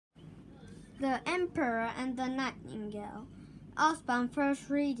The Emperor and the Nightingale. Osborne first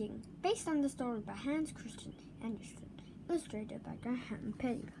reading, based on the story by Hans Christian Andersen, illustrated by Graham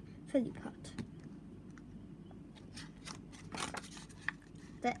Philpott.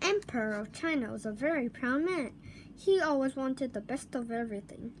 The Emperor of China was a very proud man. He always wanted the best of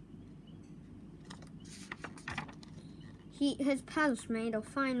everything. His palace was made of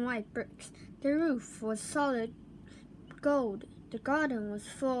fine white bricks. The roof was solid gold. The garden was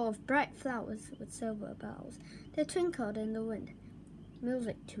full of bright flowers with silver bells. They twinkled in the wind.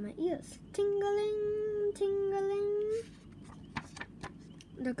 Music to my ears. Tingling, tingling.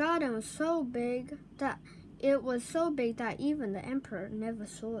 The garden was so big that even the emperor never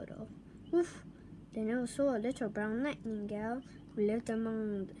saw it all. Woof! They never saw a little brown nightingale who lived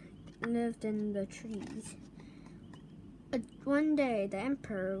in the trees. One day, the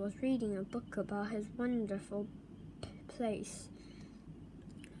emperor was reading a book about his wonderful place.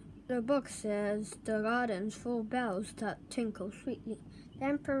 The book says the garden's full of bells that tinkle sweetly. The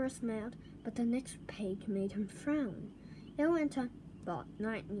emperor smiled, but the next page made him frown. It went on, but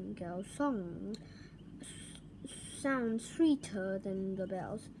nightingale's song sounds sweeter than the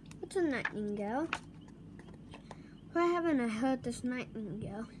bells. What's a nightingale? Why haven't I heard this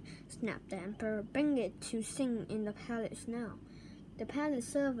nightingale? Snapped the emperor. Bring it to sing in the palace now. The palace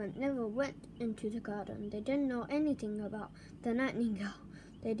servant never went into the garden. They didn't know anything about the nightingale.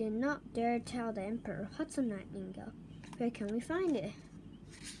 They did not dare tell the emperor, what's a nightingale? Where can we find it?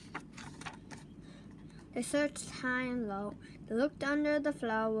 They searched high and low. They looked under the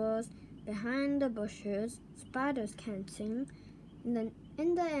flowers, behind the bushes. Spiders can't sing. In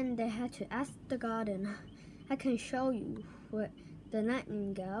the end, they had to ask the gardener. I can show you what the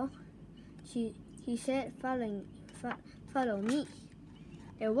nightingale. He said, follow me.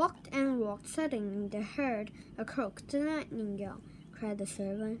 They walked and walked. Suddenly they heard a croak. The nightingale, cried the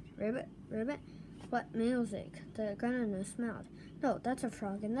servant. Ribbit, ribbit, what music? The gardener smiled. No, that's a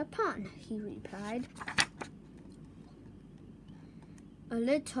frog in the pond, he replied. A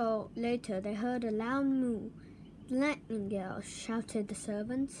little later they heard a loud moo. The nightingale, shouted the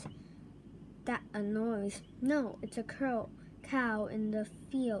servants. That a noise. No, it's a cow in the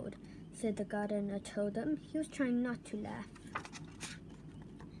field, said the gardener told them. He was trying not to laugh.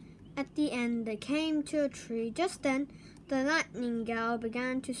 At the end, they came to a tree. Just then, the nightingale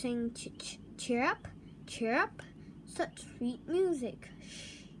began to sing, cheer up, cheer up. Such sweet music.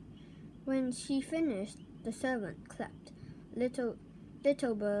 Shh. When she finished, the servant clapped. Little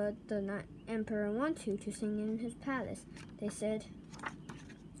bird, the emperor wants you to sing in his palace, they said.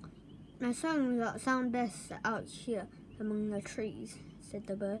 My song will sound best out here among the trees, said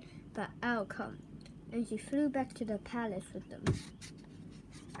the bird, but I'll come. And she flew back to the palace with them.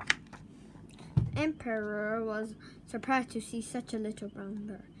 The emperor was surprised to see such a little brown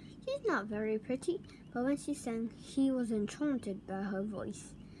bird. She's not very pretty, but when she sang, he was enchanted by her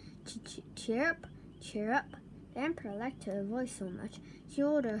voice. Cheer up, cheer up. The emperor liked her voice so much, he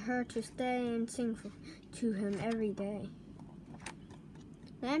ordered her to stay and sing to him every day.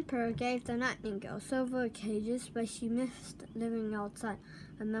 The emperor gave the nightingale silver cages, but she missed living outside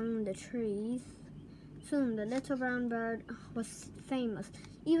among the trees. Soon the little brown bird was famous.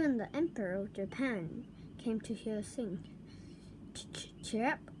 Even the emperor of Japan came to hear her sing.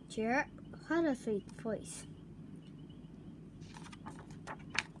 Cheer up, cheer up. What a sweet voice.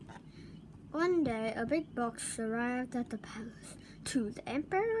 One day, a big box arrived at the palace. To the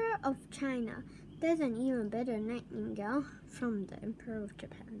Emperor of China, there's an even better nightingale from the Emperor of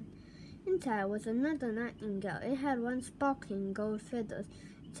Japan. Inside was another nightingale. It had one sparkling gold feathers.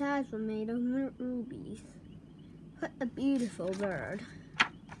 Its eyes were made of rubies. What a beautiful bird.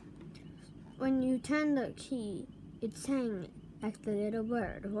 When you turned the key, it sang like the little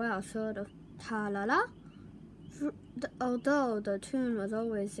bird. Well, sort of ta-la-la. Although the tune was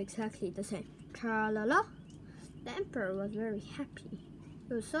always exactly the same. Tra-la-la. The emperor was very happy.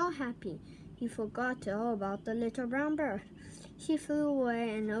 He was so happy, he forgot all about the little brown bird. She flew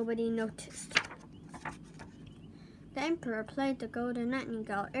away and nobody noticed. The emperor played the golden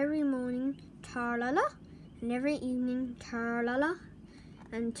nightingale every morning, tra-la-la, and every evening, tra-la-la,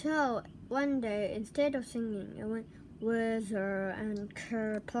 until one day, instead of singing, it went whizzer and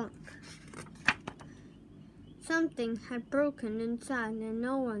kerplunk. Something had broken inside and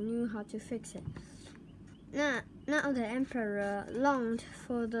no one knew how to fix it. Now the emperor longed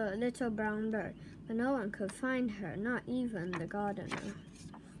for the little brown bird, but no one could find her, not even the gardener.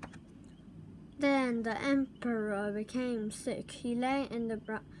 Then the emperor became sick. He lay in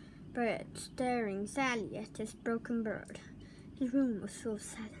the bed, staring sadly at his broken bird. His room was full of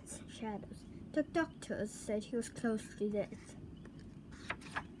silence and shadows. The doctors said he was close to death.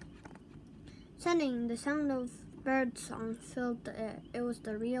 Suddenly, the sound of birdsong filled the air. It was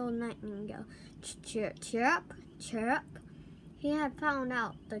the real nightingale. Cheer, cheer up, cheer up. He had found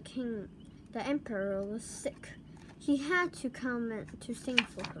out the emperor, was sick. He had to come in to sing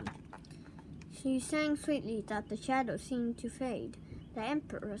for him. She sang sweetly that the shadows seemed to fade. The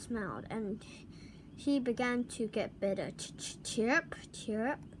emperor smiled, and he began to get better. Cheer up, cheer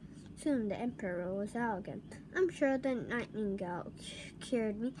up. Soon the emperor was out again. I'm sure the nightingale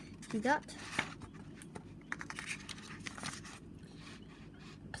cured me, he thought.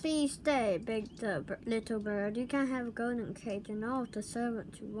 Please stay, begged the little bird. You can have a golden cage and all of the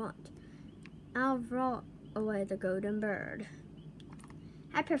servants you want. I'll roll away the golden bird.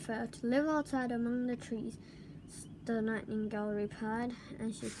 I prefer to live outside among the trees, the nightingale replied,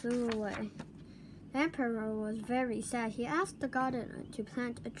 and she flew away. The emperor was very sad. He asked the gardener to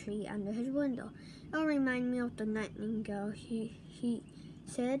plant a tree under his window. It'll remind me of the nightingale, he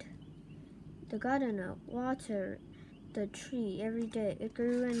said. The gardener watered the tree every day. It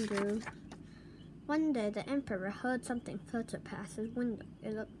grew and grew. One day the emperor heard something flutter past his window.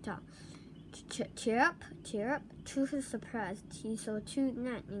 It looked out. Cheer up, cheer up. To his surprise, he saw two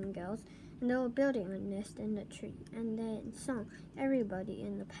nightingales, and they were building a nest in the tree, and they sung. Everybody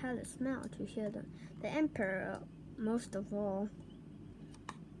in the palace smiled to hear them, the emperor most of all.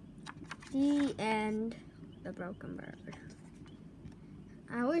 The end. The Broken Bird.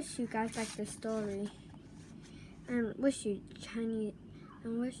 I wish you guys liked this story, and wish you Chinese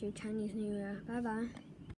New Year. Bye bye.